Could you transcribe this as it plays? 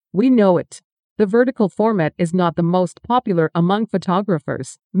We know it. The vertical format is not the most popular among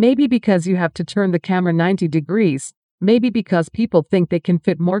photographers. Maybe because you have to turn the camera 90 degrees, maybe because people think they can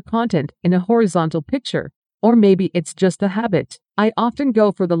fit more content in a horizontal picture, or maybe it's just a habit. I often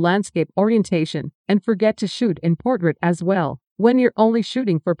go for the landscape orientation and forget to shoot in portrait as well. When you're only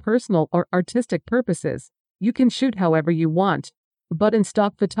shooting for personal or artistic purposes, you can shoot however you want. But in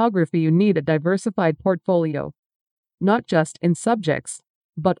stock photography, you need a diversified portfolio, not just in subjects,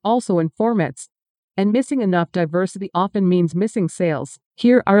 but also in formats. And missing enough diversity often means missing sales.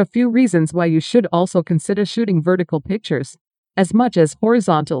 Here are a few reasons why you should also consider shooting vertical pictures as much as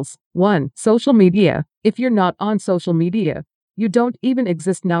horizontals. 1. Social media. If you're not on social media, you don't even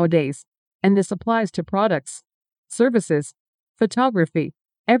exist nowadays. And this applies to products, services, photography,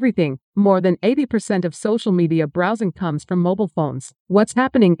 everything. More than 80% of social media browsing comes from mobile phones. What's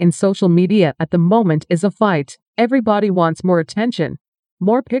happening in social media at the moment is a fight. Everybody wants more attention,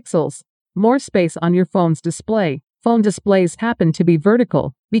 more pixels, more space on your phone's display. Phone displays happen to be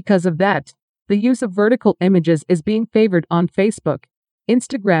vertical. Because of that, the use of vertical images is being favored on Facebook,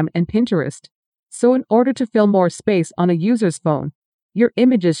 Instagram, and Pinterest. So in order to fill more space on a user's phone, your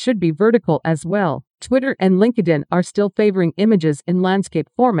images should be vertical as well. Twitter and LinkedIn are still favoring images in landscape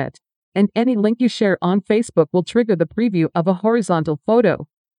format, and any link you share on Facebook will trigger the preview of a horizontal photo.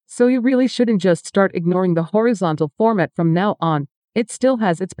 So you really shouldn't just start ignoring the horizontal format from now on. It still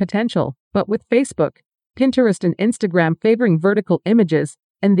has its potential, but with Facebook, Pinterest, and Instagram favoring vertical images,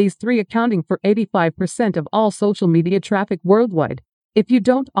 and these three accounting for 85% of all social media traffic worldwide, if you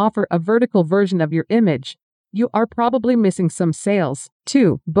don't offer a vertical version of your image, you are probably missing some sales.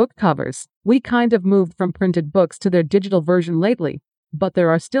 2. Book covers. We kind of moved from printed books to their digital version lately, but there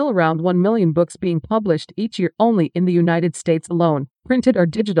are still around 1 million books being published each year only in the United States alone, printed or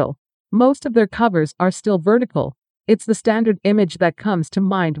digital. Most of their covers are still vertical. It's the standard image that comes to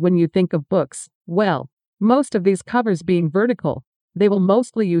mind when you think of books. Well, most of these covers being vertical, they will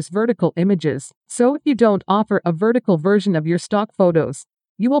mostly use vertical images. So if you don't offer a vertical version of your stock photos,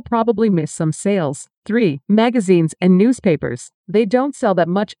 you will probably miss some sales. 3. Magazines and newspapers. They don't sell that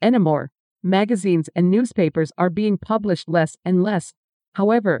much anymore. Magazines and newspapers are being published less and less.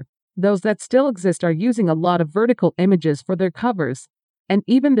 However, those that still exist are using a lot of vertical images for their covers, and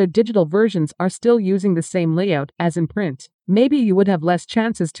even their digital versions are still using the same layout as in print. Maybe you would have less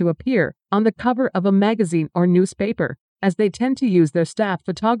chances to appear on the cover of a magazine or newspaper, as they tend to use their staff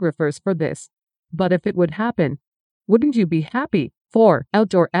photographers for this. But if it would happen, wouldn't you be happy? 4.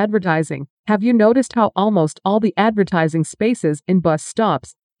 Outdoor advertising. Have you noticed how almost all the advertising spaces in bus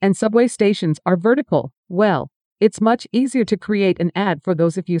stops and subway stations are vertical? Well, it's much easier to create an ad for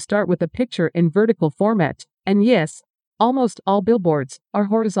those if you start with a picture in vertical format. And yes, almost all billboards are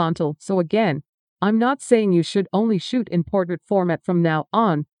horizontal. So again, I'm not saying you should only shoot in portrait format from now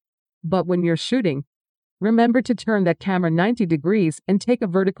on, but when you're shooting, remember to turn that camera 90 degrees and take a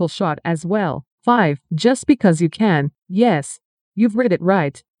vertical shot as well. 5. Just because you can. Yes, you've read it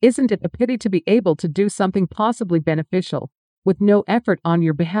right. Isn't it a pity to be able to do something possibly beneficial with no effort on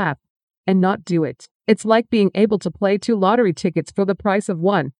your behalf and not do it? It's like being able to play 2 lottery tickets for the price of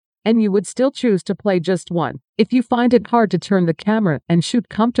one, and you would still choose to play just one. If you find it hard to turn the camera and shoot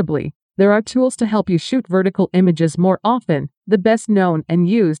comfortably, there are tools to help you shoot vertical images more often. The best known and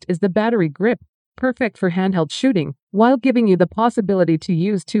used is the battery grip, perfect for handheld shooting, while giving you the possibility to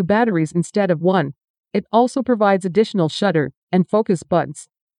use 2 batteries instead of one. It also provides additional shutter and focus buttons,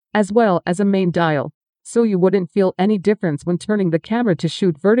 as well as a main dial, so you wouldn't feel any difference when turning the camera to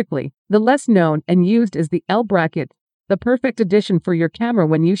shoot vertically. The less known and used is the L bracket, the perfect addition for your camera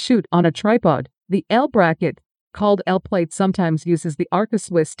when you shoot on a tripod. The L bracket, called L plate, sometimes uses the Arca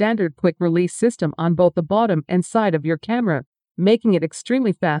Swiss standard quick release system on both the bottom and side of your camera, making it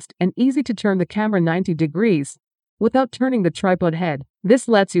extremely fast and easy to turn the camera 90 degrees without turning the tripod head. This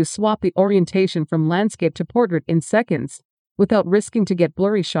lets you swap the orientation from landscape to portrait in seconds without risking to get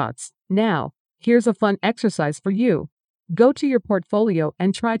blurry shots. Now, here's a fun exercise for you. Go to your portfolio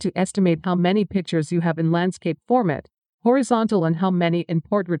and try to estimate how many pictures you have in landscape format, horizontal, and how many in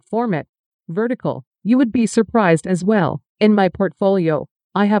portrait format, vertical. You would be surprised as well. In my portfolio,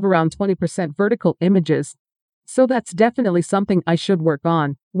 I have around 20% vertical images, so that's definitely something I should work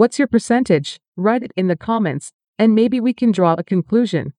on. What's your percentage? Write it in the comments, and maybe we can draw a conclusion.